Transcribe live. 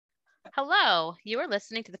Hello, you are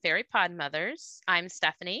listening to the Fairy PodMothers. I'm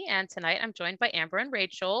Stephanie, and tonight I'm joined by Amber and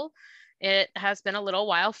Rachel. It has been a little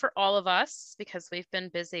while for all of us because we've been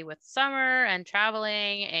busy with summer and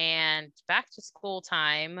traveling and back to school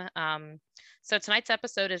time. So tonight's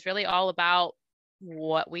episode is really all about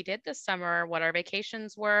what we did this summer, what our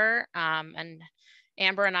vacations were, and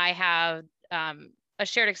Amber and I have a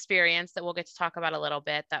shared experience that we'll get to talk about a little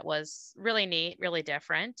bit that was really neat, really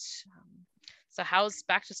different. So how's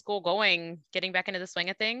back to school going, getting back into the swing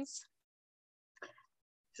of things?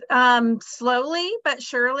 Slowly but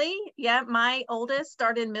surely. Yeah, my oldest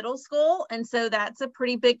started middle school, and so that's a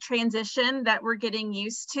pretty big transition that we're getting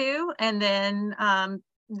used to. And then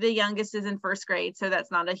the youngest is in first grade, so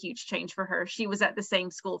that's not a huge change for her. She was at the same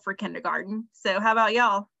school for kindergarten. So how about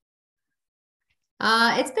y'all?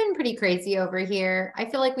 It's been pretty crazy over here. I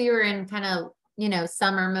feel like we were in kind of,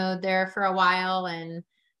 summer mode there for a while and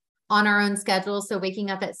on our own schedule. So waking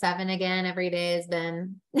up at 7 again every day has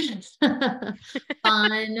been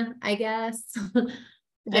fun, I guess. An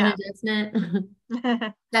adjustment.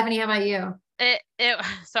 Stephanie, how about you?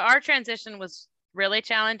 So our transition was really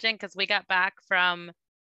challenging because we got back from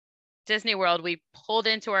Disney World. We pulled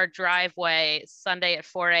into our driveway Sunday at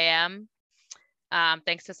 4 a.m.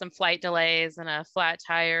 Thanks to some flight delays and a flat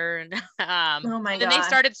tire. And oh my and then they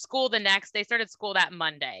started school that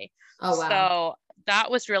Monday. Oh, wow. So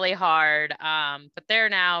that was really hard. But they're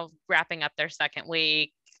now wrapping up their second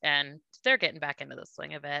week and they're getting back into the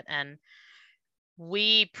swing of it. And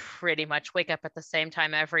we pretty much wake up at the same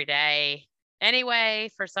time every day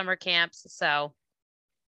anyway for summer camps. So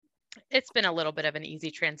it's been a little bit of an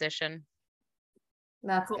easy transition.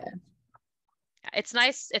 That's good. It's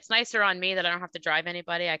nice. It's nicer on me that I don't have to drive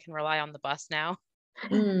anybody. I can rely on the bus now.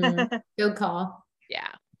 Good call. Yeah.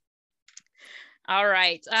 All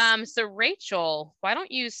right. So Rachel, why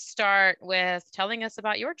don't you start with telling us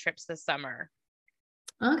about your trips this summer?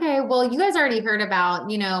 Okay. Well, you guys already heard about,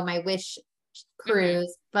 my Wish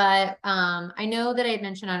cruise, but I know that I had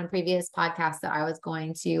mentioned on a previous podcast that I was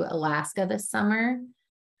going to Alaska this summer.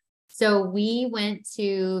 So we went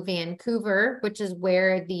to Vancouver, which is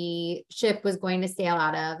where the ship was going to sail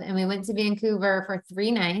out of. And we went to Vancouver for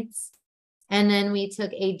 3 nights. And then we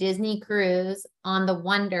took a Disney cruise on the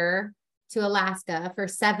Wonder to Alaska for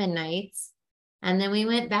 7 nights. And then we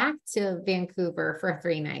went back to Vancouver for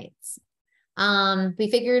 3 nights. We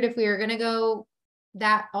figured if we were going to go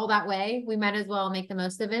all that way, we might as well make the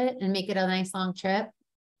most of it and make it a nice long trip.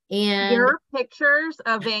 And your pictures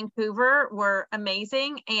of Vancouver were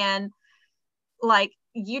amazing. And like,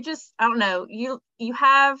 you just, I don't know, you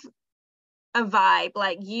have a vibe,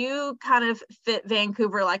 like you kind of fit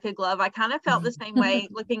Vancouver like a glove. I kind of felt the same way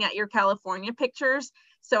looking at your California pictures.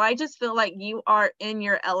 So I just feel like you are in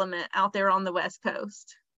your element out there on the West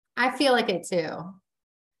Coast. I feel like it too.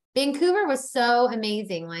 Vancouver was so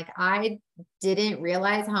amazing. Like I didn't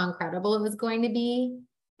realize how incredible it was going to be.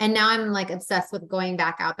 And now I'm like obsessed with going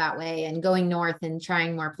back out that way and going north and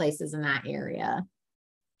trying more places in that area.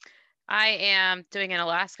 I am doing an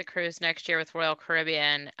Alaska cruise next year with Royal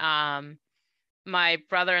Caribbean. My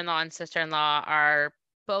brother-in-law and sister-in-law are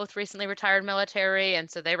both recently retired military, and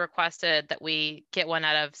so they requested that we get one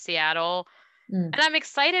out of Seattle. And I'm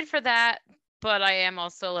excited for that, but I am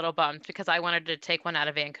also a little bummed because I wanted to take one out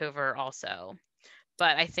of Vancouver also.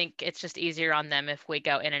 But I think it's just easier on them if we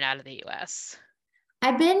go in and out of the US.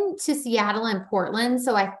 I've been to Seattle and Portland,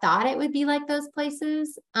 so I thought it would be like those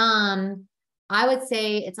places. I would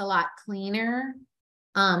say it's a lot cleaner,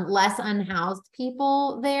 less unhoused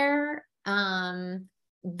people there,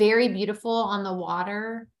 very beautiful on the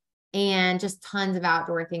water, and just tons of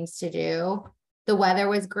outdoor things to do. The weather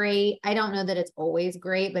was great. I don't know that it's always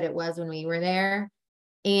great, but it was when we were there.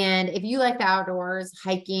 And if you like the outdoors,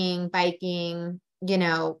 hiking, biking,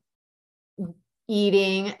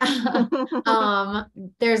 eating,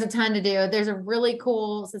 there's a ton to do. There's a really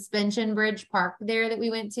cool suspension bridge park there that we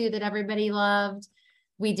went to that everybody loved.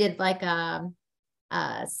 We did like a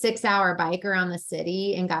 6-hour bike around the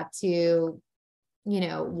city and got to,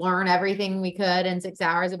 learn everything we could in 6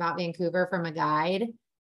 hours about Vancouver from a guide.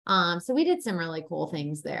 So we did some really cool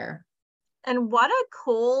things there. And what a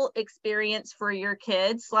cool experience for your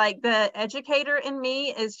kids. Like the educator in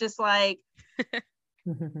me is just like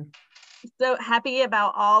so happy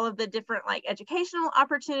about all of the different like educational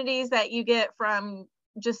opportunities that you get from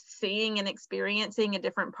just seeing and experiencing a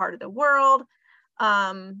different part of the world.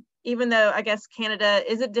 Even though I guess Canada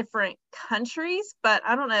is a different countries, but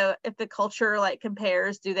I don't know if the culture like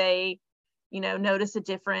compares. Do they, notice a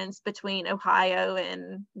difference between Ohio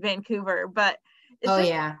and Vancouver? But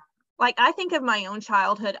yeah. like, I think of my own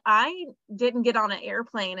childhood. I didn't get on an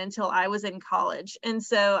airplane until I was in college. And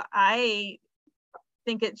so I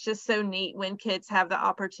think it's just so neat when kids have the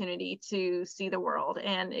opportunity to see the world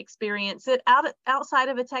and experience it outside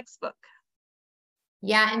of a textbook.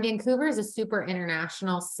 Yeah, and Vancouver is a super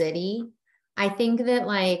international city. I think that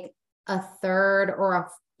like a third or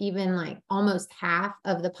even like almost half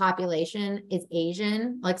of the population is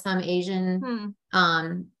Asian, like some Asian,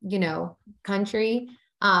 country.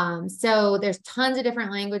 So there's tons of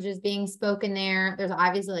different languages being spoken there. There's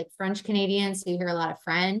obviously like French Canadians, so you hear a lot of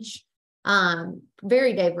French.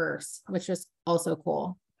 Very diverse, which was also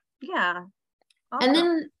cool. Yeah. Awesome. And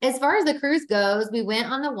then as far as the cruise goes, we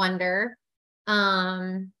went on the Wonder.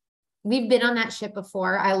 We've been on that ship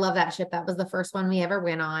before. I love that ship. That was the first one we ever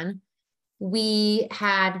went on. We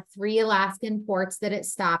had 3 Alaskan ports that it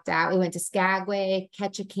stopped at. We went to Skagway,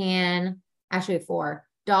 Ketchikan, actually 4,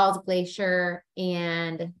 Dawes Glacier,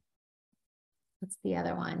 and what's the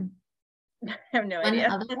other one? I have no idea.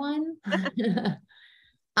 Other one?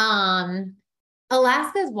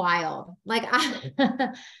 Alaska's wild. Like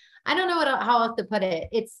I don't know how else to put it.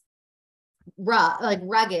 It's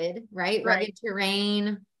rugged, right? Rugged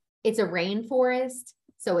terrain. It's a rainforest,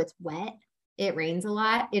 so it's wet. It rains a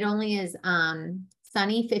lot. It only is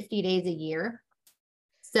sunny 50 days a year.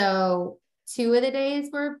 So 2 of the days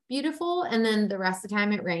were beautiful, and then the rest of the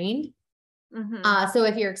time it rained. Mm-hmm. So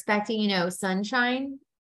if you're expecting, sunshine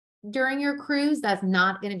during your cruise, that's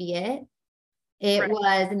not going to be it. It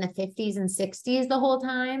was in the 50s and 60s the whole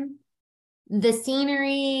time. The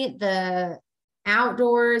scenery, the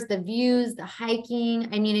outdoors, the views, the hiking.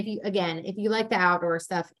 I mean, if you like the outdoor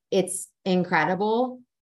stuff, it's incredible.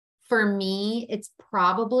 For me, it's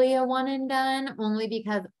probably a one and done, only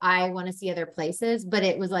because I want to see other places, but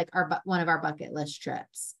it was like one of our bucket list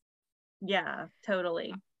trips. Yeah,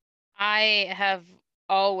 totally. I have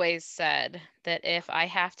always said that if I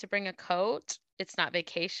have to bring a coat, it's not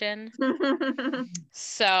vacation.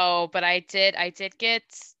 So, but I did get,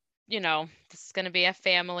 this is going to be a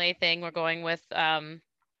family thing. We're going with my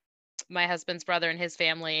husband's brother and his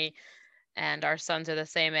family, and our sons are the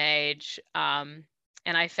same age.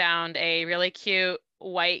 And I found a really cute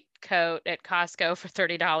white coat at Costco for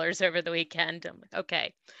 $30 over the weekend. I'm like,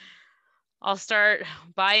 okay, I'll start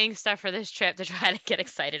buying stuff for this trip to try to get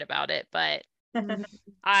excited about it. But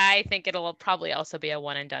I think it'll probably also be a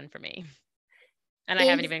one and done for me. And I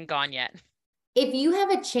haven't even gone yet. If you have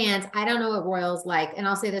a chance, I don't know what Royal's like, and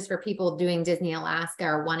I'll say this for people doing Disney Alaska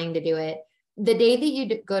or wanting to do it. The day that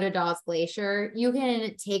you go to Dawes Glacier, you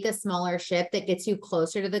can take a smaller ship that gets you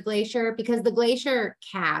closer to the glacier, because the glacier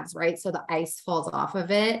calves, right? So the ice falls off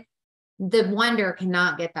of it. The Wonder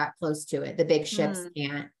cannot get that close to it. The big ships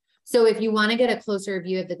can't. So if you want to get a closer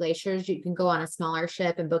view of the glaciers, you can go on a smaller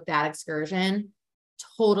ship and book that excursion.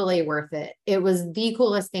 Totally worth it. It was the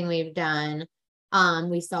coolest thing we've done.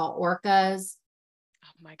 We saw orcas. Oh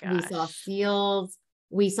my gosh. We saw seals.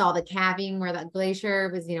 We saw the calving where that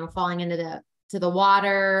glacier was, falling into the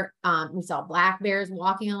water. We saw black bears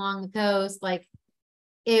walking along the coast. Like,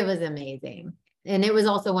 it was amazing. And it was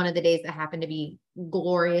also one of the days that happened to be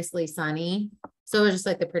gloriously sunny. So it was just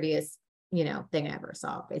like the prettiest, thing I ever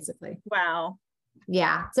saw, basically. Wow.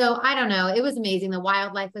 Yeah. So I don't know. It was amazing. The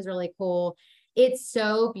wildlife was really cool. It's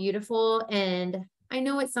so beautiful. And I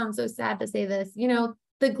know it sounds so sad to say this,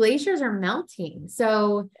 the glaciers are melting.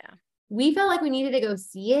 So yeah, we felt like we needed to go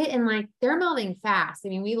see it, and like they're melting fast. I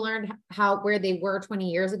mean, we learned where they were 20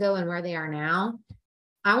 years ago and where they are now.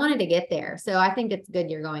 I wanted to get there. So I think it's good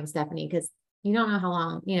you're going, Stephanie, because you don't know how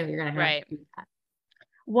long, you're going to have to do that.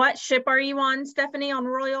 What ship are you on, Stephanie, on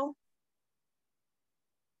Royal?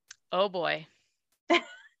 Oh boy. You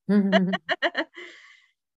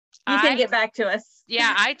can get back to us.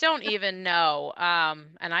 Yeah, I don't even know.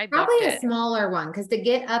 And I probably booked a smaller one, because to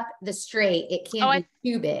get up the straight, it can't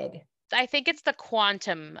be too big. I think it's the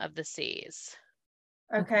Quantum of the Seas.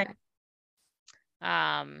 Okay.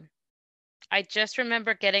 I just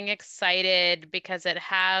remember getting excited because it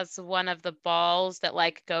has one of the balls that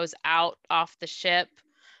like goes out off the ship.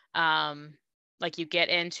 Like you get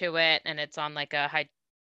into it and it's on like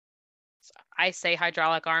I say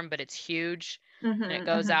hydraulic arm, but it's huge. And it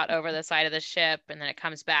goes out over the side of the ship, and then it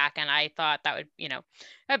comes back. And I thought that would,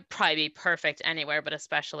 that'd probably be perfect anywhere, but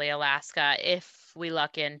especially Alaska if we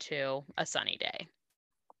luck into a sunny day.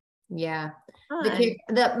 Yeah.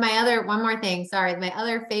 One more thing. Sorry. My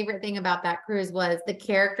other favorite thing about that cruise was the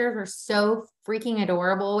characters were so freaking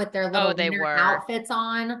adorable with their little outfits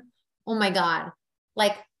on. Oh my God.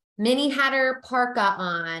 Like Minnie had her parka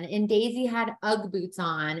on, and Daisy had Ugg boots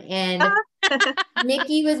on, and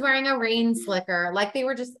Mickey was wearing a rain slicker. Like they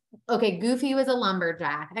were just, okay, Goofy was a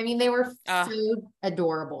lumberjack. I mean, they were so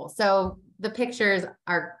adorable. So the pictures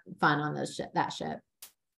are fun on that ship.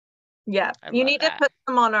 Yeah. You need to put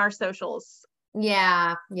them on our socials.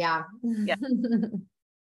 Yeah.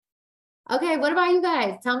 Okay, what about you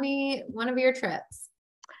guys? Tell me one of your trips.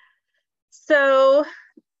 So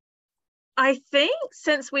I think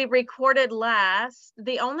since we recorded last,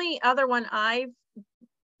 the only other one I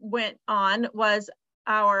went on was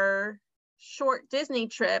our short Disney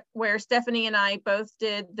trip where Stephanie and I both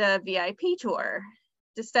did the VIP tour.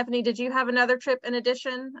 Stephanie, did you have another trip in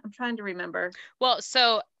addition? I'm trying to remember. Well,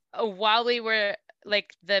 so while we were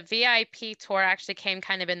like the VIP tour actually came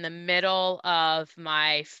kind of in the middle of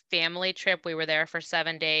my family trip. We were there for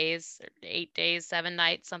 7 days, 8 days, 7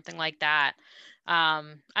 nights, something like that.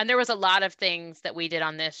 And there was a lot of things that we did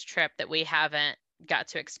on this trip that we haven't got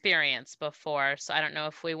to experience before. So I don't know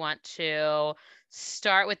if we want to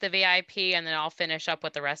start with the VIP and then I'll finish up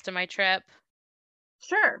with the rest of my trip.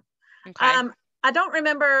 Sure. Okay. I don't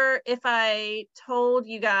remember if I told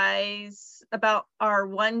you guys about our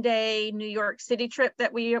 1-day New York City trip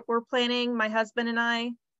that we were planning, my husband and I,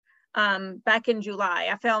 back in July.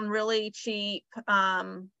 I found really cheap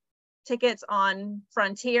tickets on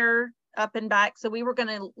Frontier up and back. So we were going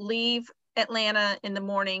to leave Atlanta in the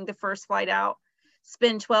morning, the first flight out,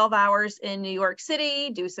 spend 12 hours in New York City,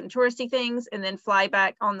 do some touristy things, and then fly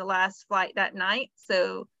back on the last flight that night.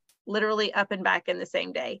 So literally up and back in the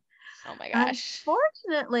same day. Oh my gosh.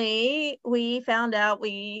 Unfortunately, we found out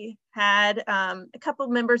we had a couple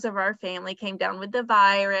members of our family came down with the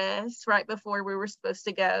virus right before we were supposed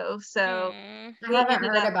to go. So I haven't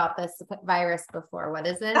heard about this virus before. What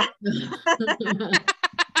is it?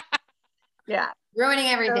 Yeah. Ruining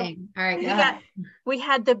everything. So, all right, go ahead. We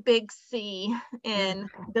had the big C in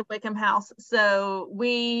the Wickham house. So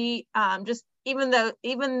we just, even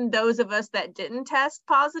those of us that didn't test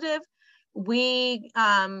positive, we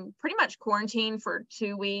pretty much quarantined for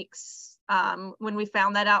 2 weeks when we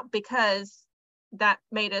found that out, because that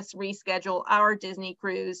made us reschedule our Disney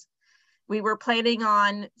cruise. We were planning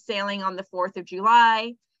on sailing on the 4th of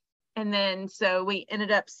July. And then so we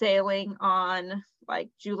ended up sailing on like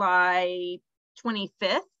July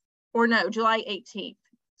 25th, or no, July 18th.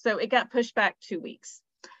 So it got pushed back 2 weeks.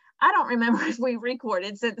 I don't remember if we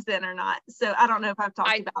recorded since then or not. So I don't know if I've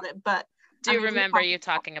talked about it, but remember you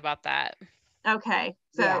talking about that. Okay.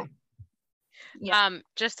 So yeah.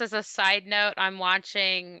 Just as a side note, I'm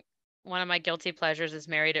watching, one of my guilty pleasures is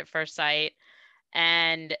Married at First Sight.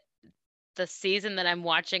 And the season that I'm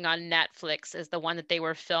watching on Netflix is the one that they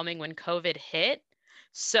were filming when COVID hit.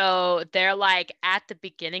 So they're like at the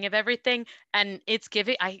beginning of everything, and it's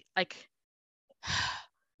giving, I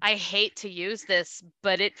hate to use this,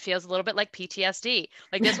 but it feels a little bit like PTSD.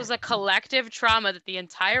 Like this was a collective trauma that the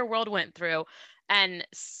entire world went through, and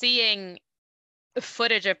seeing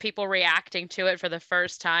footage of people reacting to it for the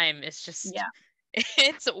first time is just,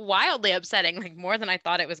 it's wildly upsetting, like more than I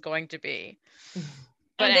thought it was going to be.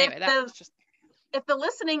 But anyway, that's just... If the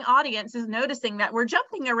listening audience is noticing that we're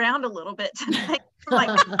jumping around a little bit tonight,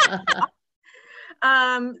 like,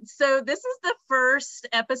 so this is the first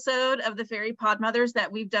episode of the Fairy PodMothers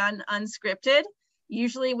that we've done unscripted.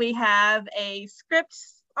 Usually we have a script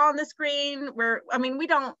on the screen where, I mean, we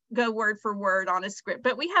don't go word for word on a script,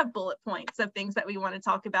 but we have bullet points of things that we want to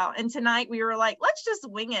talk about. And tonight we were like, let's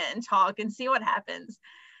just wing it and talk and see what happens.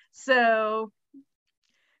 So,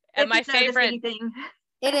 and my favorite...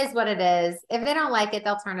 It is what it is. If they don't like it,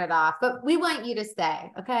 they'll turn it off. But we want you to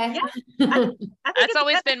stay, okay? Yeah. I think that's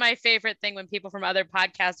always been my favorite thing when people from other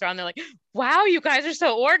podcasts are on. They're like, "Wow, you guys are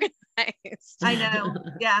so organized." I know.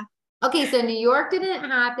 Yeah. Okay, so New York didn't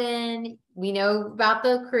happen. We know about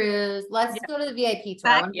the cruise. Let's go to the VIP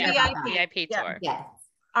tour. VIP tour. Yes.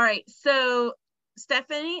 All right. So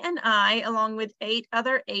Stephanie and I, along with 8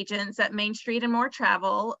 other agents at Main Street and More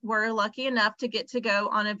Travel, were lucky enough to get to go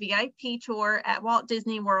on a VIP tour at Walt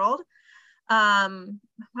Disney World. Why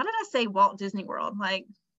did I say Walt Disney World? Like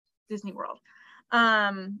Disney World.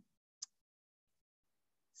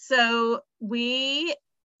 So we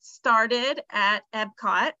started at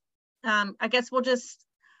Epcot. I guess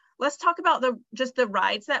let's talk about the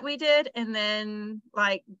rides that we did, and then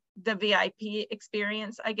like the VIP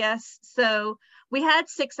experience, I guess. So we had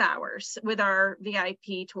 6 hours with our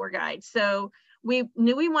VIP tour guide. So we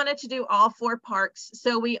knew we wanted to do all 4 parks.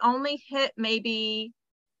 So we only hit maybe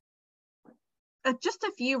just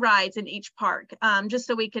a few rides in each park, just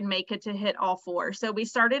so we can make it to hit all 4. So we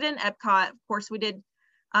started in Epcot. Of course, we did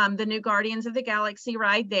the new Guardians of the Galaxy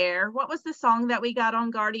ride there. What was the song that we got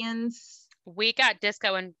on Guardians? We got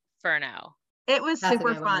Disco Inferno. It was That's a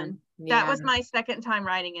super good fun. one. That Yeah. was my second time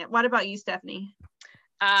riding it. What about you, Stephanie?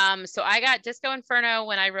 So I got Disco Inferno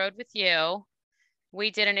when I rode with you. We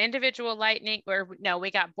did an individual lightning, or no,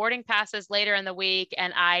 we got boarding passes later in the week,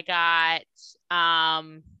 and I got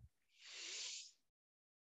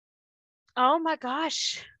oh my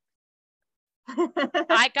gosh.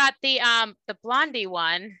 I got the Blondie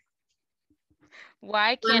one.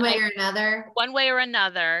 Why can't One way I? or another. One way or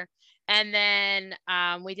another. And then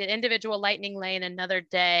we did individual lightning lane another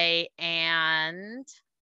day, and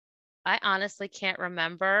I honestly can't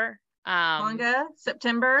remember. Conga,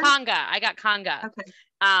 September. Conga. I got Conga. Okay.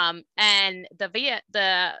 And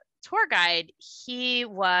the tour guide, he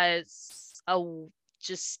was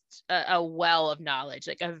a well of knowledge,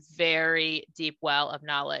 like a very deep well of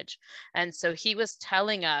knowledge. And so he was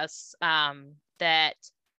telling us that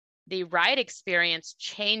the ride experience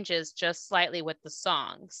changes just slightly with the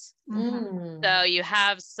songs. Mm-hmm. So you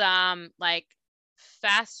have some like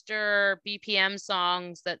faster BPM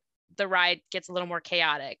songs that the ride gets a little more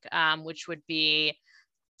chaotic, which would be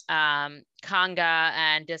Conga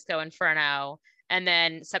and Disco Inferno. And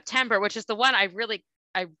then September, which is the one I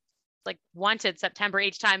like wanted September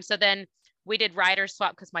each time. So then we did rider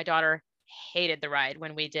swap because my daughter hated the ride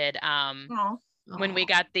when we did when we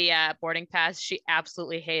got the boarding pass. She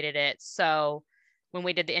absolutely hated it. So when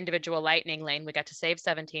we did the individual lightning lane, we got to save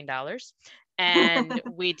 $17. And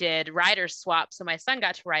we did rider swap. So my son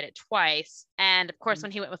got to ride it twice. And of course,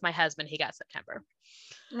 when he went with my husband, he got September.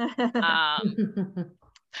 Hey,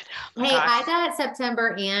 I got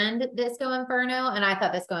September and Disco Inferno, and I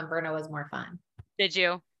thought Disco Inferno was more fun. Did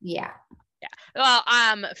you? Yeah. Yeah. Well,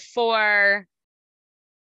 for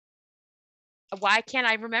why can't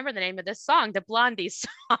I remember the name of this song? The Blondie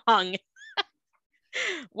song.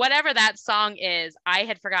 Whatever that song is, I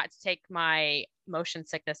had forgot to take my motion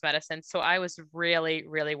sickness medicine, so I was really,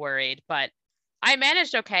 really worried. But I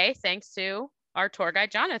managed okay, thanks to our tour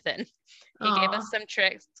guide Jonathan. He gave us some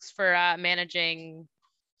tricks for managing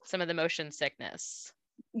some of the motion sickness.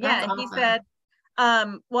 Yeah, awesome. He said,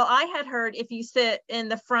 well, I had heard if you sit in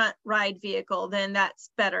the front ride vehicle, then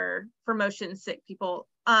that's better for motion sick people.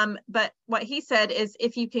 But what he said is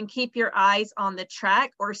if you can keep your eyes on the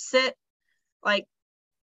track or sit, like,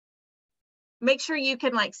 make sure you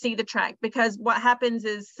can like see the track, because what happens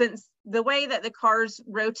is since the way that the cars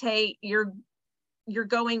rotate, you're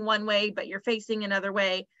going one way, but you're facing another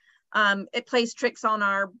way. It plays tricks on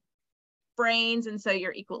our brains, and so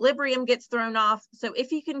your equilibrium gets thrown off. So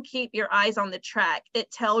if you can keep your eyes on the track,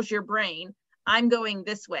 it tells your brain, I'm going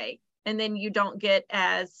this way, and then you don't get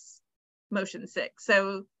as motion sick.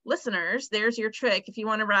 So listeners, there's your trick. If you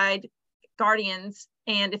want to ride Guardians,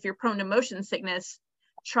 and if you're prone to motion sickness,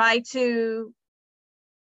 try to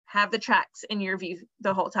have the tracks in your view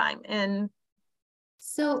the whole time. And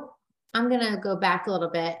so I'm going to go back a little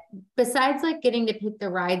bit. Besides like getting to pick the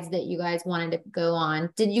rides that you guys wanted to go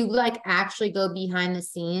on, did you like actually go behind the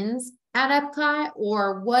scenes at Epcot,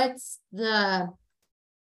 or what's the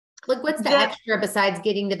extra besides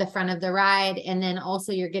getting to the front of the ride, and then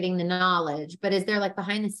also you're getting the knowledge, but is there like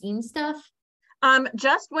behind the scenes stuff?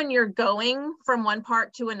 Just when you're going from one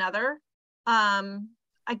park to another,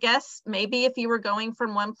 I guess maybe if you were going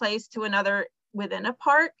from one place to another within a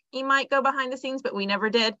park, you might go behind the scenes, but we never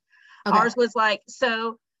did. Okay. Ours was like,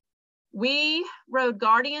 so we rode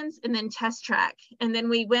Guardians and then Test Track, and then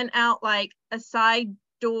we went out like a side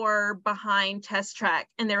door behind Test Track,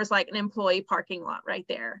 and there was like an employee parking lot right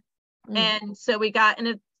there. And so we got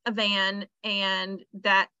in a van, and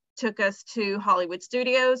that took us to Hollywood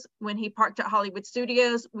Studios. When he parked at Hollywood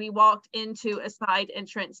Studios, we walked into a side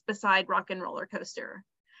entrance beside Rock and Roller Coaster.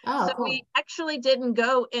 So cool. We actually didn't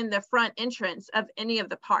go in the front entrance of any of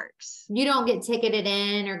the parks. You don't get ticketed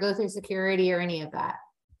in or go through security or any of that?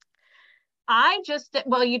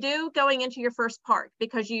 You do going into your first park,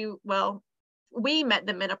 because we met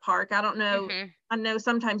them in a park. I don't know. Mm-hmm. I know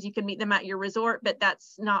sometimes you can meet them at your resort, but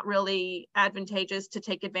that's not really advantageous to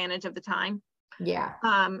take advantage of the time. Yeah.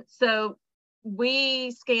 So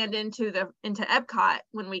we scanned into Epcot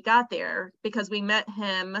when we got there, because we met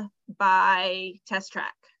him by Test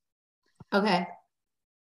Track. Okay.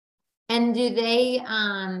 And do they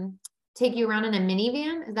take you around in a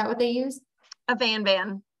minivan? Is that what they use? A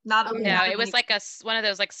van. Not okay. No, it was like one of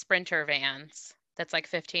those like Sprinter vans that's like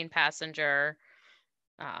 15 passenger.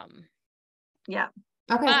 Yeah.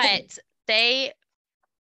 Okay. But they,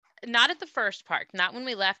 not at the first park, not when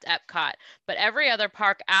we left Epcot, but every other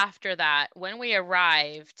park after that, when we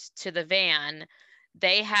arrived to the van,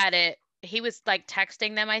 they had it, he was like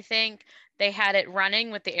texting them, I think. They had it running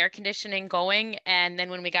with the air conditioning going. And then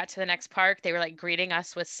when we got to the next park, they were like greeting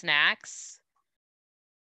us with snacks.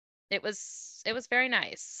 it was very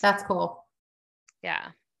nice. That's cool. Yeah.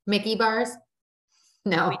 Mickey bars?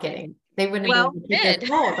 No, We kidding. They wouldn't We have been did.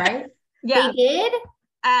 cold, right? Yeah. They did?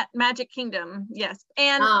 At Magic Kingdom, yes.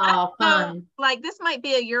 And Oh, fun. like this might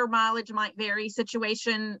be a your mileage might vary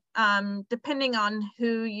situation, depending on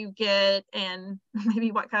who you get and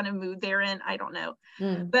maybe what kind of mood they're in. I don't know.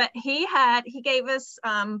 But he gave us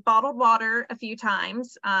bottled water a few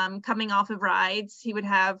times coming off of rides. He would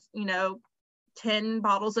have, 10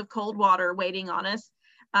 bottles of cold water waiting on us.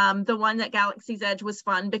 The one at Galaxy's Edge was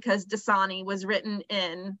fun because Dasani was written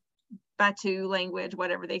in Batu language,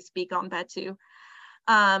 whatever they speak on Batu.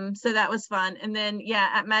 So that was fun. And then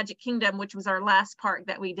at Magic Kingdom, which was our last park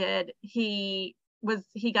that we did, he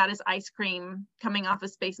got his ice cream coming off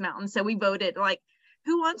of Space Mountain. So we voted like,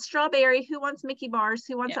 who wants strawberry, who wants Mickey bars,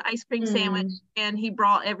 who wants an ice cream sandwich, and he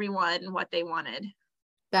brought everyone what they wanted.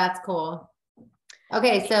 That's cool.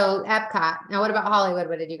 Okay, so Epcot. Now what about Hollywood?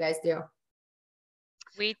 What did you guys do?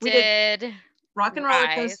 We did Rock and Roller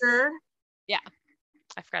Coaster. Yeah,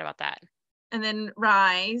 I forgot about that. And then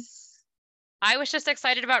Rise. I was just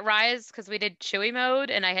excited about Rise because we did Chewy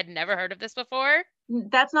mode and I had never heard of this before.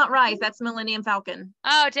 That's not Rise, that's Millennium Falcon.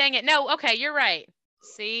 Oh, dang it. No, okay, you're right.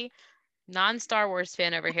 See, non-Star Wars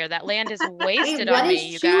fan over here. That land is wasted on me,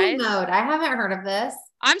 you guys. Mode? I haven't heard of this.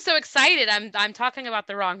 I'm so excited. I'm talking about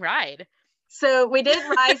the wrong ride. So we did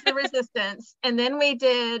Rise the Resistance, and then we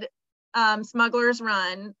did Smuggler's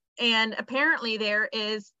Run. And apparently there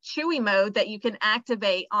is Chewy mode that you can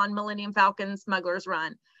activate on Millennium Falcon Smuggler's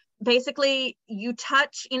Run. Basically, you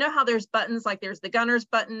touch, how there's buttons, like there's the gunner's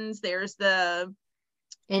buttons, there's the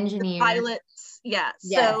engineer, the pilots. Yeah.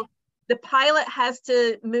 So the pilot has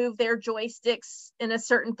to move their joysticks in a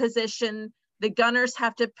certain position. The gunners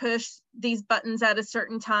have to push these buttons at a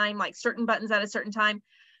certain time, like certain buttons at a certain time.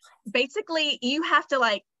 Basically, you have to,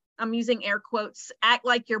 like, I'm using air quotes, act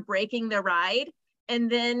like you're breaking the ride.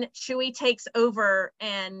 And then Chewy takes over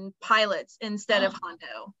and pilots instead of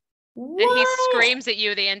Hondo. What? And he screams at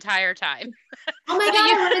you the entire time. Oh my God,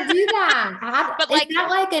 I want to do that. But is that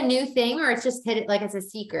like a new thing, or it's just hit it like it's a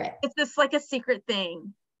secret? It's just like a secret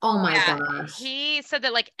thing. Oh my gosh. He said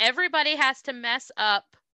that like everybody has to mess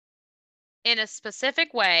up in a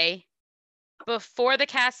specific way before the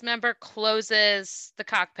cast member closes the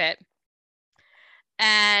cockpit.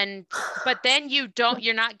 But then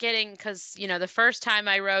you're not getting, because, the first time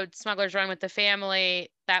I rode Smuggler's Run with the family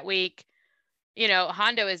that week,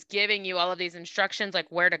 Hondo is giving you all of these instructions,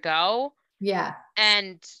 like where to go. Yeah.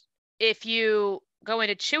 And if you go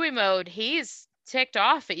into Chewy mode, he's ticked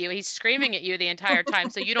off at you. He's screaming at you the entire time.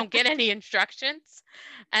 So you don't get any instructions.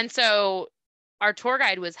 And so our tour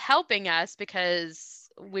guide was helping us because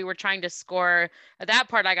we were trying to score. That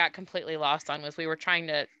part I got completely lost on, was we were trying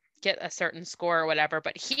to get a certain score or whatever.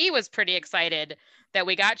 But he was pretty excited that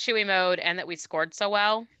we got Chewy mode and that we scored so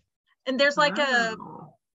well. And there's like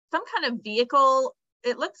some kind of vehicle.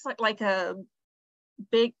 It looks like a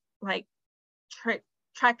big, like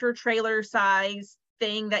tractor trailer size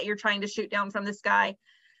thing that you're trying to shoot down from the sky.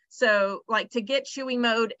 So like to get Chewy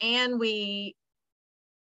mode, and we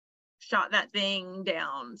shot that thing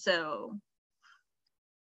down. So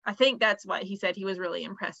I think that's what he said he was really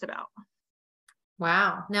impressed about.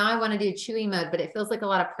 Wow. Now I want to do Chewy mode, but it feels like a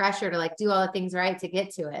lot of pressure to like do all the things right to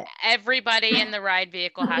get to it. Everybody in the ride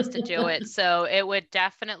vehicle has to do it. So it would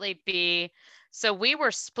definitely be, so we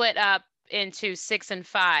were split up into 6 and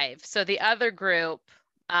 5. So the other group,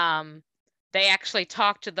 they actually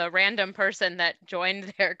talked to the random person that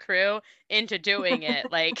joined their crew into doing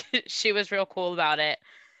it. Like, she was real cool about it.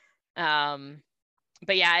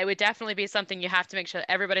 But yeah, it would definitely be something you have to make sure that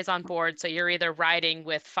everybody's on board. So you're either riding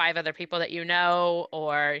with 5 other people that you know,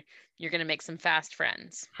 or you're going to make some fast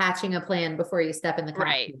friends. Hatching a plan before you step in the car.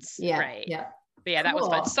 Right. Yeah. Right. Yeah. But yeah, that was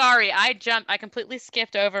fun. Sorry, I completely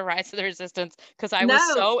skipped over Rise of the Resistance because I was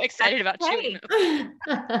so excited about Chewy.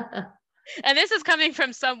 And this is coming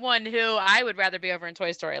from someone who I would rather be over in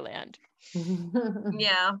Toy Story Land.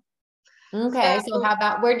 Yeah. Okay. So how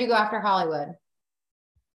about, where'd you go after Hollywood?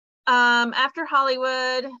 After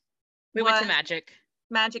Hollywood, we went to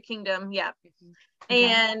Magic Kingdom. Yeah. Okay.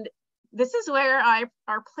 And this is where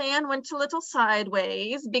our plan went a little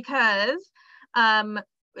sideways because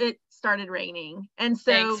it started raining. And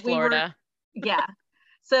so thanks, Florida.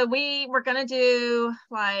 So we were going to do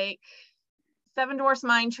like Seven Dwarfs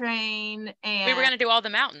Mine Train, and we were going to do all the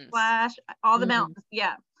mountains. Splash, all the mountains.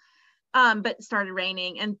 Yeah. But it started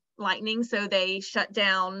raining and lightning, so they shut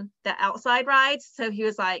down the outside rides. So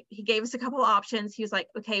he gave us a couple of options. He was like,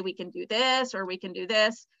 okay, we can do this or we can do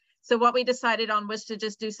this. So what we decided on was to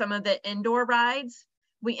just do some of the indoor rides.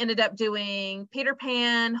 We ended up doing Peter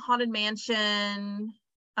Pan, Haunted Mansion,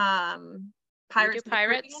 Pirates of the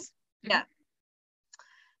Caribbean. Pirates. Yeah.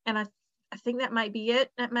 And I think that might be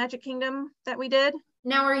it at Magic Kingdom that we did.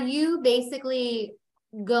 Now, are you basically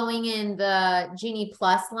going in the Genie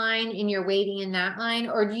Plus line and you're waiting in that line,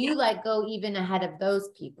 or do you like go even ahead of those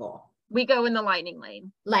people? We go in the Lightning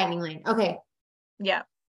Lane. Lightning Lane. Okay. Yeah.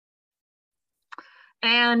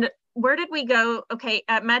 And where did we go? Okay,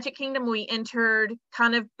 at Magic Kingdom, we entered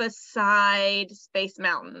kind of beside Space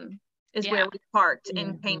Mountain is where we parked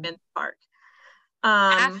in Cayman Park.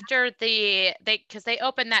 After because they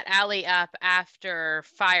open that alley up after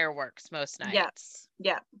fireworks most nights.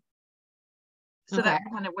 Yeah. So that's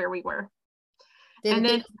kind of where we were. Did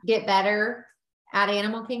it get better at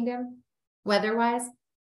Animal Kingdom weather-wise?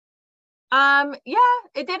 Yeah,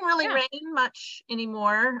 it didn't really rain much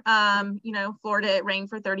anymore. Florida, it rained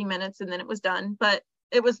for 30 minutes and then it was done, but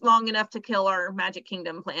it was long enough to kill our Magic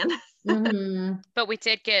Kingdom plan. But we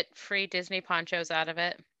did get free Disney ponchos out of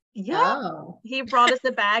it. Yeah. Oh. He brought us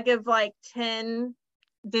a bag of like 10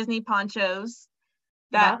 Disney ponchos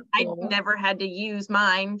that I never had to use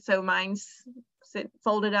mine. So mine's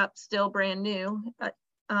folded up, still brand new.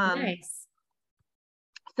 Nice.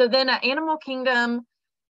 So then at Animal Kingdom,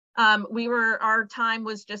 our time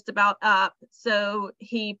was just about up. So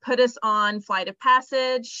he put us on Flight of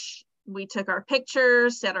Passage. We took our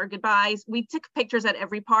pictures, said our goodbyes. We took pictures at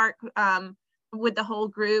every park with the whole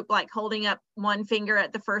group, like holding up one finger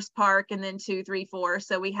at the first park and then 2, 3, 4.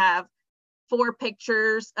 So we have 4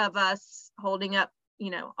 pictures of us holding up,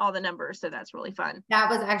 all the numbers. So that's really fun. That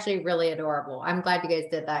was actually really adorable. I'm glad you guys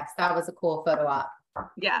did that because that was a cool photo op.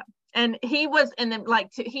 Yeah. And he was, and then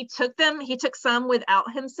he took some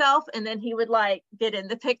without himself and then he would like get in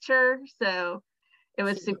the picture. So it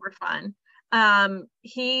was super fun.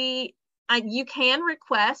 You can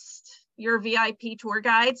request your VIP tour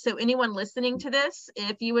guide. So anyone listening to this,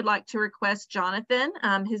 if you would like to request Jonathan,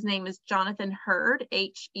 his name is Jonathan Herd,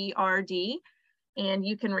 Herd, and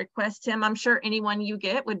you can request him. I'm sure anyone you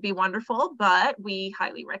get would be wonderful, but we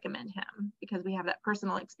highly recommend him because we have that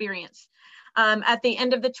personal experience. At the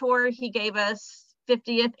end of the tour, he gave us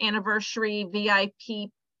 50th anniversary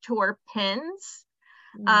VIP tour pins.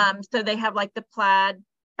 So they have like the plaid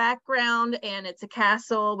background and it's a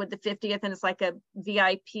castle with the 50th and it's like a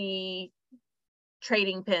VIP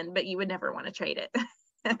trading pin, but you would never want to trade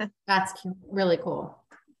it. That's really cool.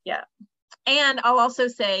 Yeah. And I'll also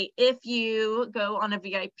say, if you go on a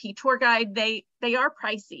VIP tour guide, they are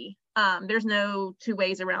pricey. There's no 2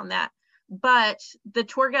 ways around that. But the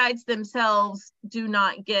tour guides themselves do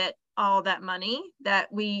not get all that money that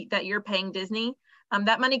you're paying Disney.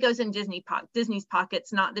 That money goes in Disney's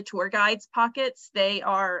pockets, not the tour guides' pockets. They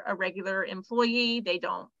are a regular employee. They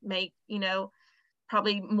don't make,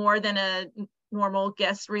 probably more than a normal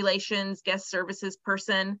guest services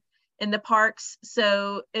person in the parks.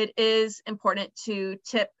 So it is important to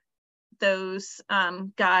tip those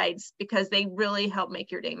guides because they really help make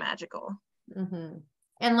your day magical.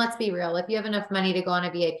 And let's be real, if you have enough money to go on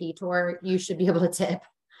a VIP tour, you should be able to tip.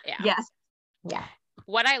 Yeah. Yes. Yeah.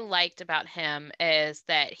 What I liked about him is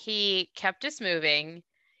that he kept us moving.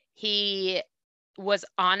 He was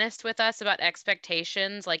honest with us about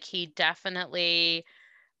expectations. Like he definitely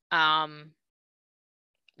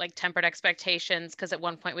tempered expectations, because at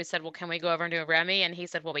one point we said, well, can we go over and do a Remy? And he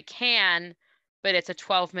said, well, we can, but it's a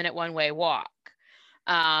 12-minute one-way walk.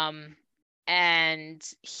 And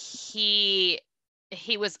he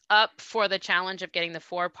was up for the challenge of getting the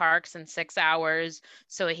 4 parks in 6 hours.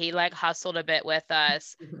 So he hustled a bit with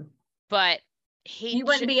us, but you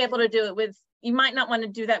wouldn't be able to do it you might not want to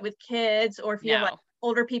do that with kids, or if you have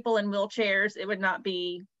older people in wheelchairs, it would not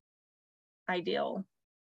be ideal.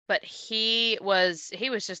 But he was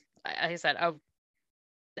just, like I said,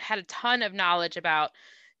 had a ton of knowledge about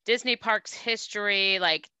Disney parks history,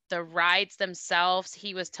 like the rides themselves.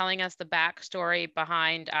 He was telling us the backstory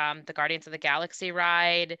behind the Guardians of the Galaxy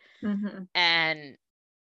ride. And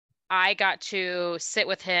I got to sit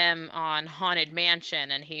with him on Haunted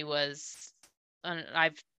Mansion, and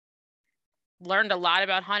I've learned a lot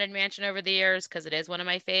about Haunted Mansion over the years because it is one of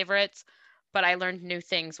my favorites, but I learned new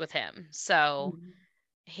things with him. So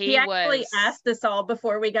he actually asked us all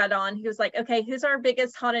before we got on. He was like, okay, who's our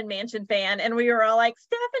biggest Haunted Mansion fan? And we were all like,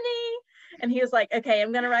 Stephanie. And he was like, okay,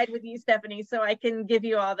 I'm going to ride with you, Stephanie, so I can give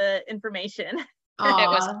you all the information. It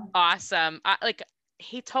was awesome.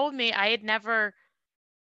 He told me I had never,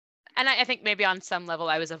 and I think maybe on some level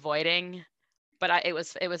I was avoiding, but it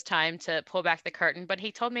was time to pull back the curtain. But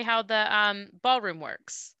he told me how the ballroom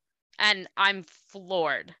works, and I'm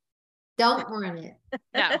floored. Don't ruin it.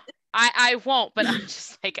 No, I won't, but I'm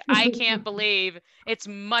just like, I can't believe it's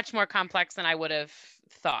much more complex than I would have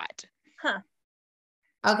thought. Huh.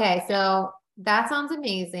 Okay, so that sounds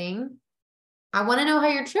amazing. I want to know how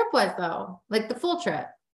your trip was though, like the full trip.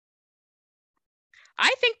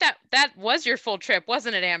 I think that was your full trip,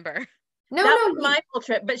 wasn't it, Amber? No, That no, was my full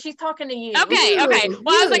trip, but she's talking to you. Okay. Well,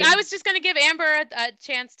 I was like, I you. was just gonna give Amber a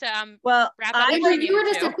chance to Well, wrap up what Because she you were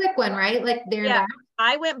needed just a to. quick one, right? Like there and Yeah. back.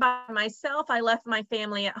 I went by myself. I left my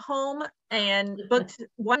family at home and booked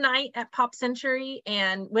one night at Pop Century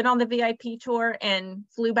and went on the VIP tour and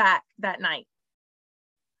flew back that night.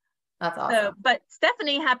 That's awesome. So, but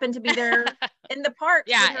Stephanie happened to be there in the park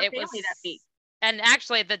with her it family was that week. And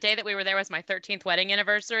actually, the day that we were there was my 13th wedding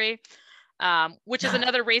anniversary, which is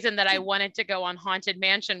another reason that I wanted to go on Haunted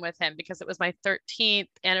Mansion with him, because it was my 13th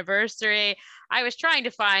anniversary. I was trying to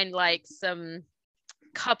find like some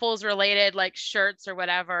couples related like shirts or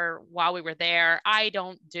whatever while we were there. I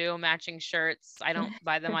don't do matching shirts. I don't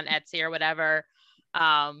buy them on Etsy or whatever.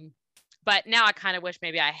 But now I kind of wish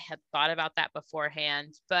maybe I had thought about that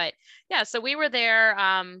beforehand. But yeah, so we were there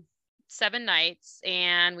 7 nights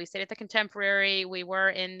and we stayed at the Contemporary. We were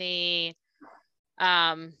in the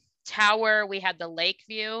tower. We had the lake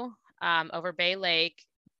view over Bay Lake.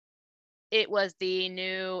 It was the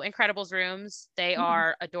new Incredibles rooms. They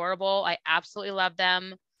are adorable. I absolutely love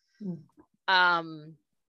them.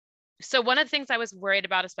 So one of the things I was worried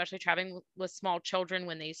about, especially traveling with small children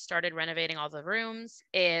when they started renovating all the rooms,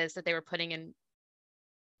 is that they were putting in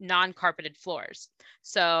non-carpeted floors.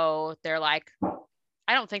 So they're like,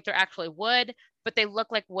 I don't think they're actually wood, but they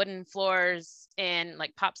look like wooden floors in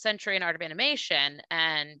like Pop Century and Art of Animation,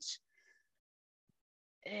 and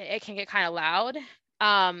it can get kind of loud.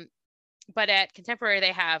 But at Contemporary,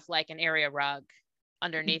 they have like an area rug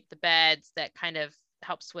underneath the beds that kind of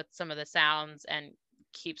helps with some of the sounds and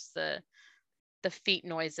keeps the feet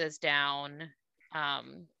noises down.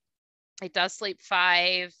 It does sleep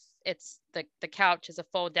 5. It's the couch is a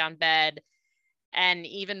fold down bed, and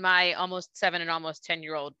even my almost 7 and almost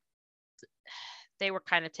 10-year-old, they were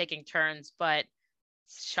kind of taking turns, but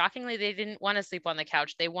shockingly, they didn't want to sleep on the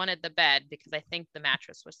couch. They wanted the bed because I think the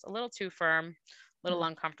mattress was a little too firm, a little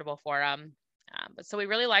uncomfortable for them. But so we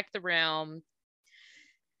really liked the room.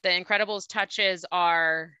 The Incredibles touches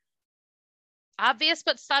are obvious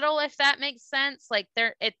but subtle, if that makes sense. Like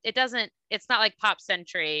it's not like Pop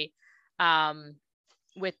Century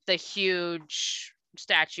with the huge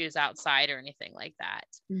statues outside or anything like that.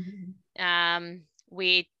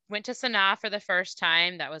 We went to Sanaa for the first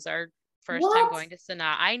time. That was our first time going to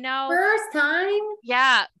Sanaa. I know. First time?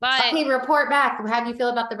 Yeah, but okay, report back. How do you feel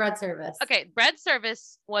about the bread service? Okay, bread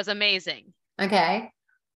service was amazing. Okay.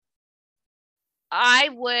 I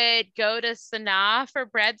would go to Sanaa for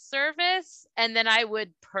bread service, and then I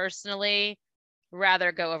would personally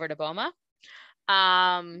rather go over to Boma.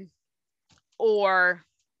 Or,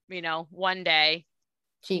 one day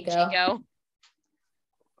Chico.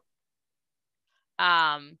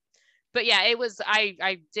 But yeah,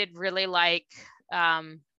 I did really like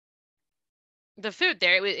the food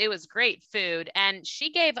there. It was great food, and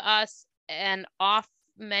she gave us an off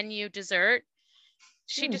menu dessert.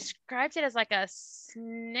 She described it as like a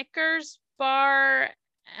Snickers bar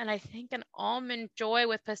and I think an almond joy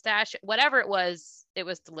with pistachio, whatever it was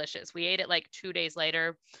delicious. We ate it like 2 days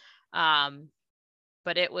later.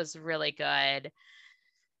 But it was really good.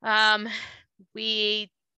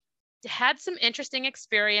 We had some interesting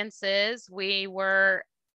experiences. We were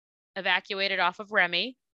evacuated off of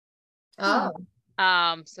Remy. Oh.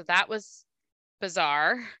 So that was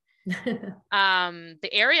bizarre. The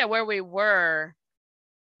area where we were,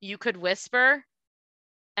 you could whisper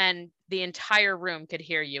and the entire room could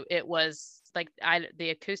hear you. It was like the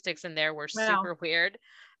acoustics in there were super weird.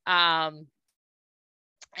 And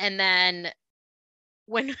then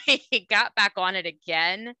when we got back on it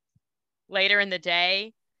again later in the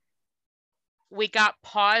day, we got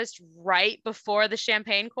paused right before the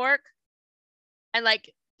champagne cork. And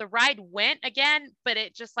like the ride went again, but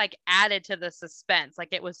it just like added to the suspense. Like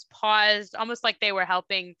it was paused, almost like they were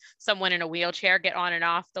helping someone in a wheelchair get on and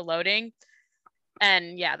off the loading.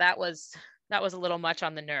 And yeah, that was a little much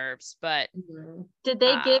on the nerves, but did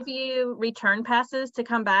they give you return passes to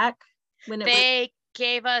come back when they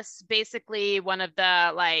gave us basically one of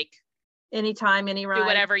the like anytime, any ride, do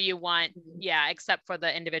whatever you want. Yeah, except for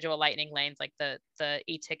the individual lightning lanes, like the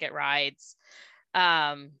e-ticket rides.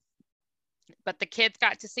 But the kids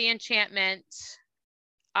got to see Enchantment.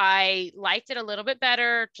 I liked it a little bit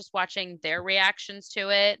better just watching their reactions to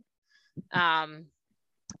it.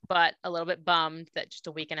 But a little bit bummed that just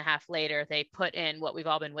a week and a half later, they put in what we've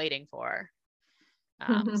all been waiting for.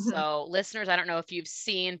 So listeners, I don't know if you've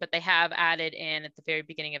seen, but they have added in at the very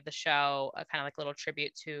beginning of the show, a kind of like little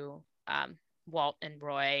tribute to Walt and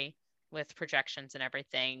Roy with projections and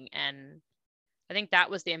everything. And I think that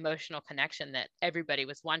was the emotional connection that everybody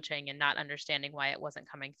was wanting and not understanding why it wasn't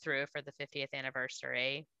coming through for the 50th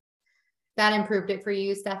anniversary. That improved it for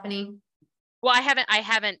you, Stephanie? Well, I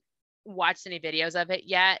haven't watched any videos of it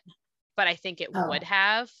yet, but I think it would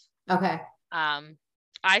have. Okay.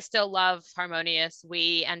 I still love Harmonious.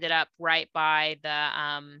 We ended up right by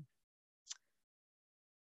the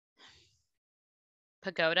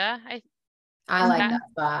pagoda. I like that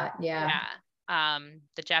spot. Yeah. Yeah.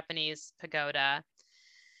 The Japanese pagoda.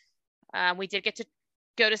 We did get to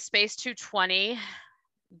go to Space 220.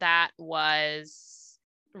 That was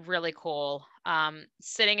really cool.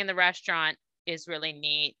 Sitting in the restaurant is really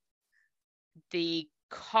neat. The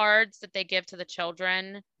cards that they give to the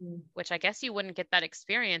children, which I guess you wouldn't get that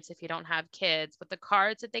experience if you don't have kids, but the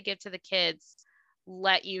cards that they give to the kids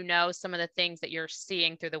let you know some of the things that you're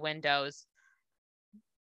seeing through the windows.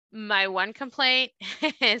 My one complaint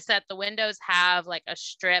is that the windows have like a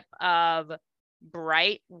strip of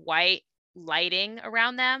bright white lighting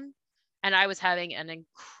around them. And I was having an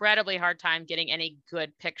incredibly hard time getting any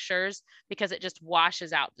good pictures because it just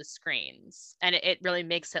washes out the screens. And it really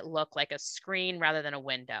makes it look like a screen rather than a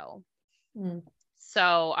window.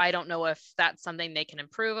 So I don't know if that's something they can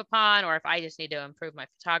improve upon or if I just need to improve my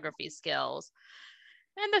photography skills.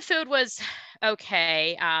 And the food was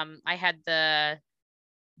okay. I had the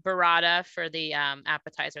burrata for the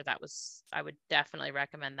appetizer. I would definitely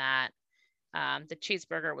recommend that. The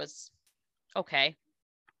cheeseburger was okay.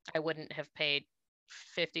 I wouldn't have paid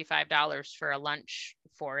 $55 for a lunch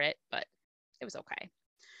for it, but it was okay.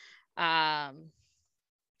 I'm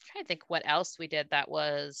trying to think what else we did that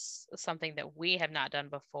was something that we have not done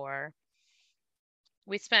before.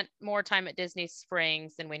 We spent more time at Disney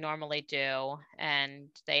Springs than we normally do, and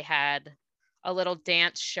they had a little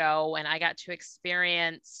dance show, and I got to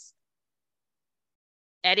experience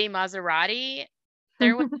Eddie Maserati.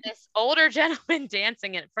 There was this older gentleman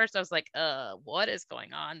dancing, and at first I was like, what is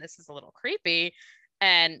going on? This is a little creepy.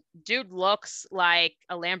 And dude looks like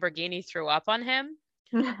a Lamborghini threw up on him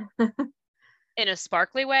in a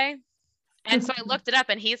sparkly way. And so I looked it up,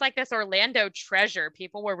 and he's like this Orlando treasure.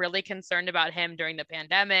 People were really concerned about him during the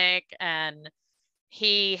pandemic, and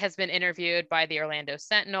he has been interviewed by the Orlando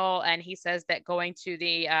Sentinel, and he says that going to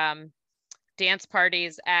the dance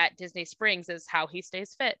parties at Disney Springs is how he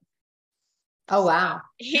stays fit. Oh, wow.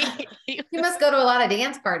 He must go to a lot of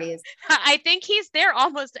dance parties. I think he's there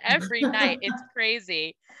almost every night. It's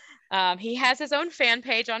crazy. He has his own fan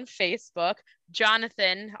page on Facebook.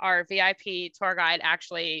 Jonathan, our VIP tour guide,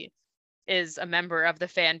 actually is a member of the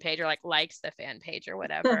fan page, or like likes the fan page or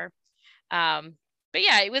whatever. But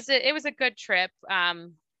yeah, it was a good trip.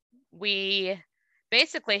 We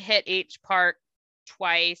basically hit each park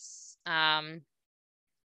twice.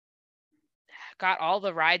 Got all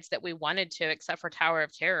the rides that we wanted to, except for Tower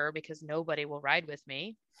of Terror, because nobody will ride with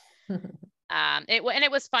me. It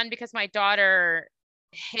was fun because my daughter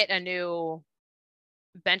hit a new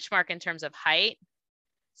benchmark in terms of height.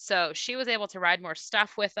 So she was able to ride more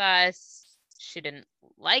stuff with us. She didn't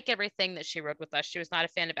like everything that she rode with us. She was not a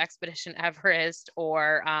fan of Expedition Everest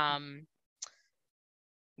or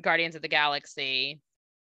Guardians of the Galaxy.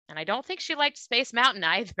 And I don't think she liked Space Mountain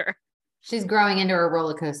either. She's growing into her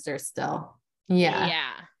roller coaster still.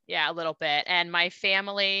 Yeah, a little bit. And my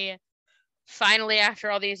family finally, after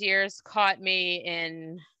all these years, caught me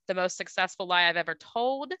in the most successful lie I've ever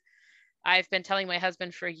told. I've been telling my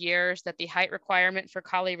husband for years that the height requirement for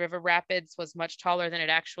Kali River Rapids was much taller than it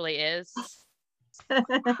actually is.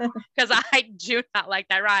 Because I do not like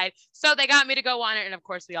that ride. So they got me to go on it. And of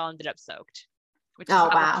course, we all ended up soaked. Which is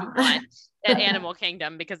what you want at Animal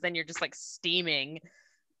Kingdom, because then you're just like steaming.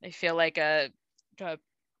 I feel like a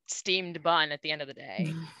steamed bun at the end of the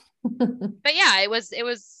day. But yeah, it was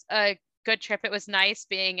a good trip. It was nice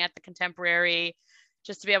being at the Contemporary,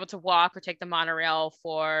 just to be able to walk or take the monorail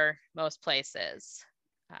for most places.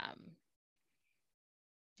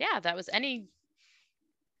 Yeah, that was anything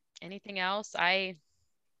else?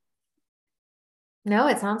 No,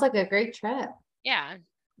 it sounds like a great trip. Yeah,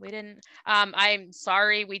 we didn't. I'm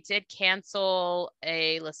sorry, we did cancel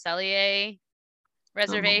a Le Cellier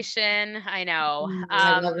reservation. I know.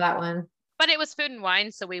 I love that one. But it was food and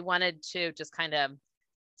wine, so we wanted to just kind of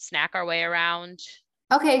snack our way around.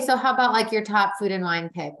 Okay, so how about like your top food and wine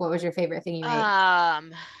pick? What was your favorite thing you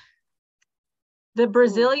made? The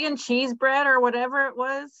Brazilian cheese bread or whatever it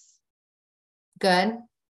was. Good.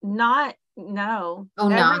 No. Oh,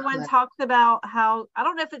 everyone talks about how, I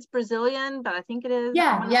don't know if it's Brazilian, but I think it is.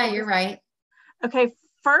 Yeah, you're right. Okay,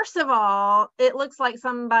 first of all, it looks like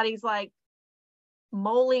somebody's like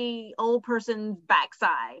moldy old person's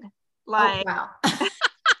backside. Like, wow.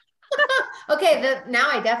 Okay, now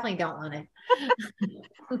I definitely don't want it.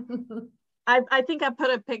 I think I put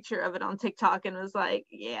a picture of it on TikTok and was like,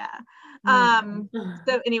 yeah.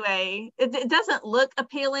 So anyway, it doesn't look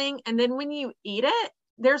appealing. And then when you eat it,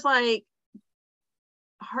 there's like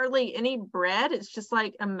hardly any bread. It's just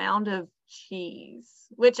like a mound of cheese,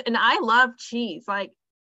 and I love cheese. Like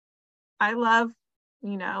I love,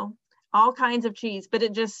 all kinds of cheese, but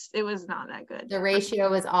it was not that good. The ratio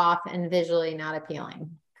was off and visually not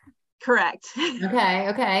appealing. Correct.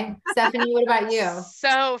 Okay. Stephanie, what about you?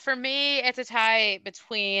 So for me, it's a tie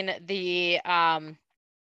between the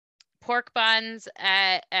pork buns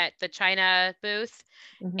at the China booth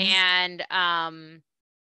and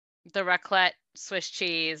the raclette Swiss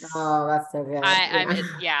cheese. Oh, that's so good.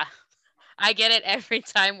 I get it every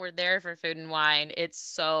time we're there for Food and Wine. It's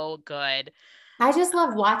so good. I just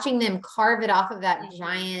love watching them carve it off of that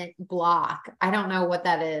giant block. I don't know what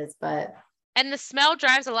that is, but. And the smell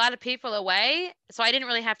drives a lot of people away. So I didn't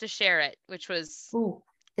really have to share it, which was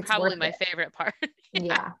probably my favorite part.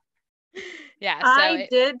 Yeah. Yeah. So I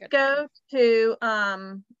did go to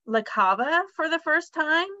La Cava for the first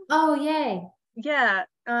time. Oh, yay. Yeah.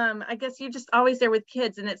 I guess you're just always there with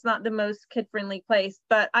kids and it's not the most kid-friendly place,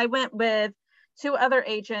 but I went with 2 other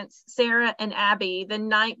agents, Sarah and Abby, the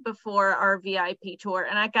night before our VIP tour.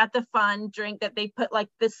 And I got the fun drink that they put like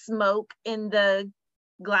the smoke in the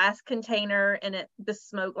glass container, and the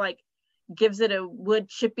smoke like gives it a wood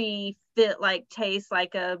chippy fit, like taste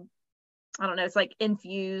like I don't know, it's like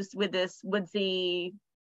infused with this woodsy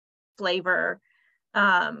flavor.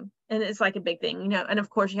 And it's like a big thing, and of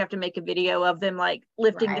course you have to make a video of them like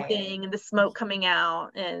lifting the thing and the smoke coming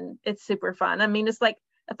out, and it's super fun. I mean, it's like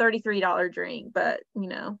a $33 drink, but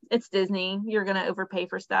it's Disney. You're gonna overpay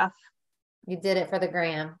for stuff. You did it for the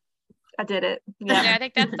gram. I did it. Yeah, I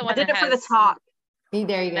think that's the one. I did it for the talk.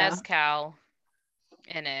 There you go. Mezcal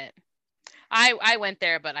in it. I went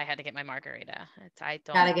there, but I had to get my margarita.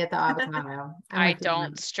 Gotta get the avocado. I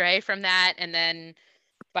don't stray from that. And then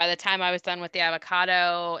by the time I was done with the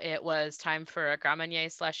avocado, it was time for a Grand Marnier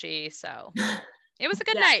slushie. So it was a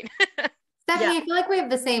good night. Stephanie, I feel like we have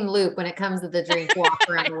the same loop when it comes to the drink walk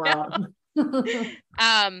around the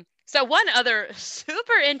world. So one other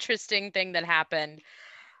super interesting thing that happened.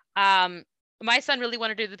 My son really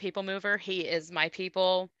wanted to do the people mover. He is my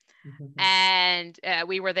people. And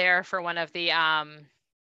we were there for one of the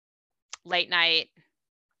late night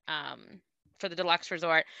for the deluxe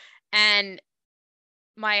resort. And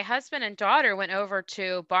my husband and daughter went over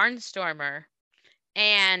to Barnstormer,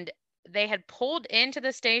 and they had pulled into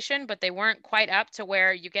the station, but they weren't quite up to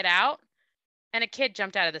where you get out. And a kid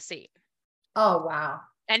jumped out of the seat. Oh, wow.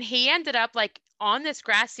 And he ended up like on this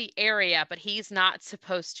grassy area, but he's not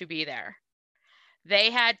supposed to be there.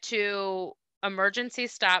 They had to emergency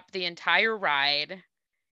stop the entire ride.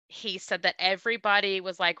 He said that everybody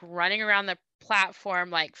was like running around the platform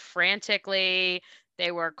like frantically.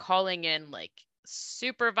 They were calling in like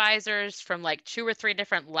supervisors from like 2 or 3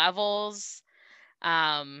 different levels.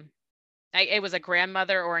 It was a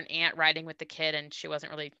grandmother or an aunt riding with the kid, and she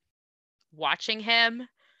wasn't really watching him.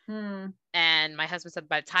 And my husband said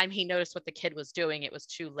by the time he noticed what the kid was doing, it was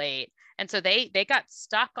too late. And so they got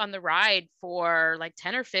stuck on the ride for like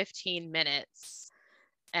 10 or 15 minutes.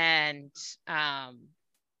 And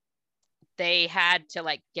they had to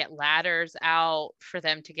like get ladders out for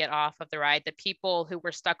them to get off of the ride. The people who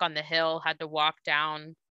were stuck on the hill had to walk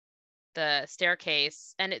down the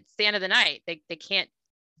staircase, and it's the end of the night. They can't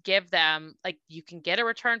give them, like, you can get a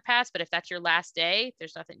return pass, but if that's your last day,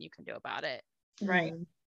 there's nothing you can do about it. Right.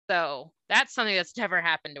 So that's something that's never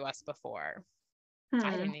happened to us before.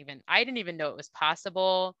 I didn't even know it was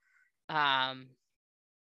possible. But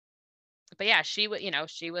yeah, she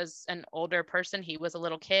was an older person. He was a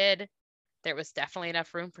little kid. There was definitely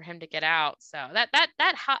enough room for him to get out. So that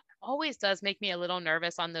always does make me a little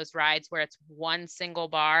nervous on those rides where it's one single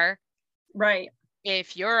bar. Right.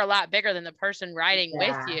 If you're a lot bigger than the person riding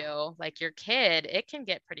with you, like your kid, it can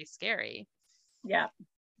get pretty scary. Yeah.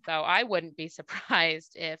 So I wouldn't be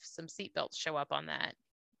surprised if some seatbelts show up on that.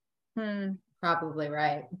 Probably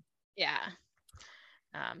right. Yeah.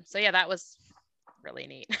 So yeah, that was really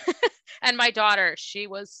neat. And my daughter, she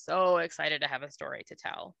was so excited to have a story to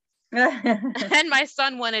tell. And my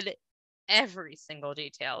son wanted every single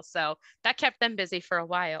detail. So that kept them busy for a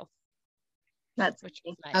while. Which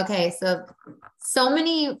was nice. Okay. So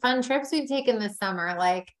many fun trips we've taken this summer.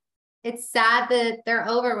 Like, it's sad that they're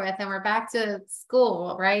over with and we're back to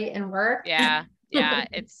school, right? And work. Yeah.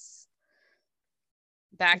 It's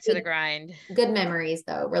back to the grind. Good memories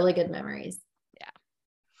though. Really good memories.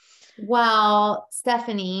 Well,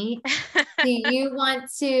 Stephanie, do you want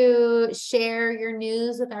to share your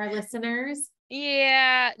news with our listeners?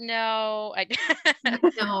 Yeah, no,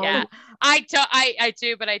 No. yeah, I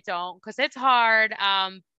do, but I don't because it's hard.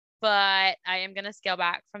 But I am gonna scale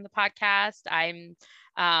back from the podcast.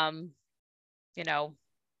 Um, you know,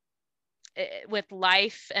 with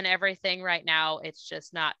life and everything right now, it's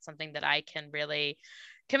just not something that I can really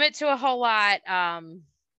commit to a whole lot.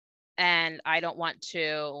 And I don't want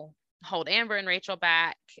to hold Amber and Rachel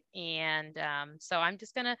back. And so I'm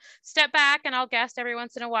just going to step back and I'll guest every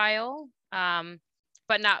once in a while,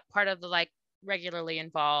 but not part of the like regularly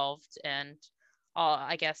involved. And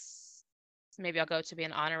I guess maybe I'll go to be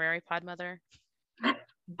an honorary pod mother.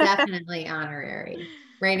 Definitely honorary.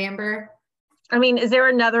 Right, Amber? I mean, is there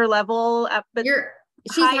another level up? But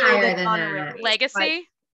she's higher than honorary. that. Legacy?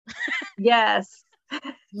 Like, yes.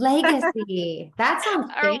 Legacy. That sounds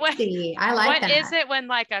fancy. I like that. What is it when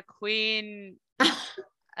like a queen,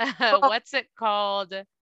 what's it called?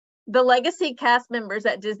 The legacy cast members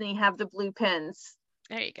at Disney have the blue pins.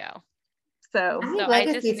 There you go. So I think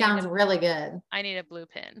legacy sounds really good. I need a blue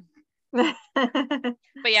pin. But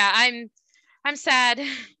yeah, I'm sad.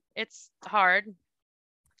 It's hard,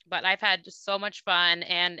 but I've had just so much fun,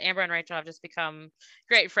 and Amber and Rachel have just become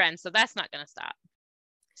great friends. So that's not going to stop.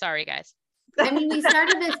 Sorry, guys. I mean, we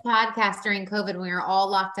started this podcast during COVID when we were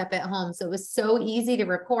all locked up at home. So it was so easy to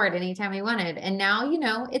record anytime we wanted. And now,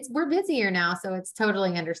 we're busier now. So it's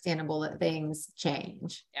totally understandable that things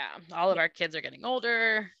change. Yeah. All of our kids are getting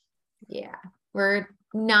older. Yeah. We're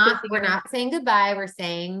not saying goodbye. We're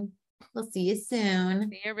saying we'll see you soon.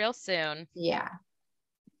 See you real soon. Yeah.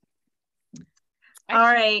 All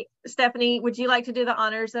right, Stephanie, would you like to do the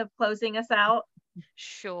honors of closing us out?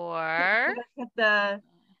 Sure.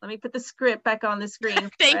 Let me put the script back on the screen.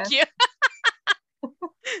 Thank you.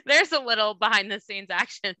 There's a little behind the scenes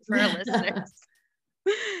action for our listeners.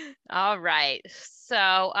 All right.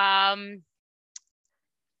 So, I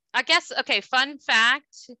guess, okay, fun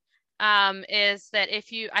fact is that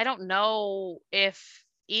I don't know if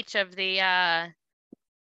each of the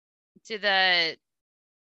do the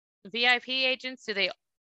VIP agents, do they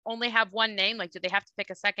only have one name? Like, do they have to pick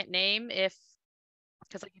a second name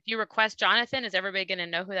because like if you request Jonathan, is everybody going to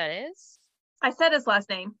know who that is? I said his last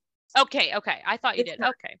name. Okay. I thought you did.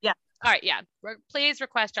 Okay. Yeah. All right. Yeah. Please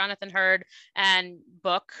request Jonathan Hurd and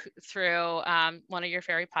book through one of your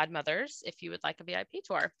fairy pod mothers if you would like a VIP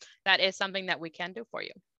tour. That is something that we can do for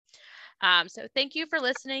you. So thank you for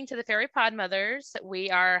listening to the Fairy Pod Mothers.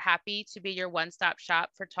 We are happy to be your one-stop shop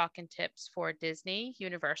for talk and tips for Disney,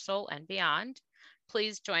 Universal, and beyond.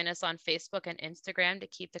 Please join us on Facebook and Instagram to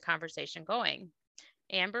keep the conversation going.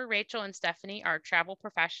 Amber, Rachel, and Stephanie are travel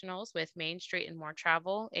professionals with Main Street and More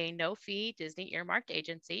Travel, a no-fee Disney earmarked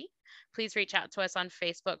agency. Please reach out to us on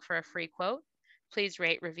Facebook for a free quote. Please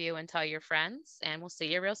rate, review, and tell your friends, and we'll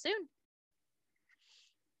see you real soon.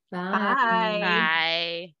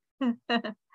 Bye. Bye.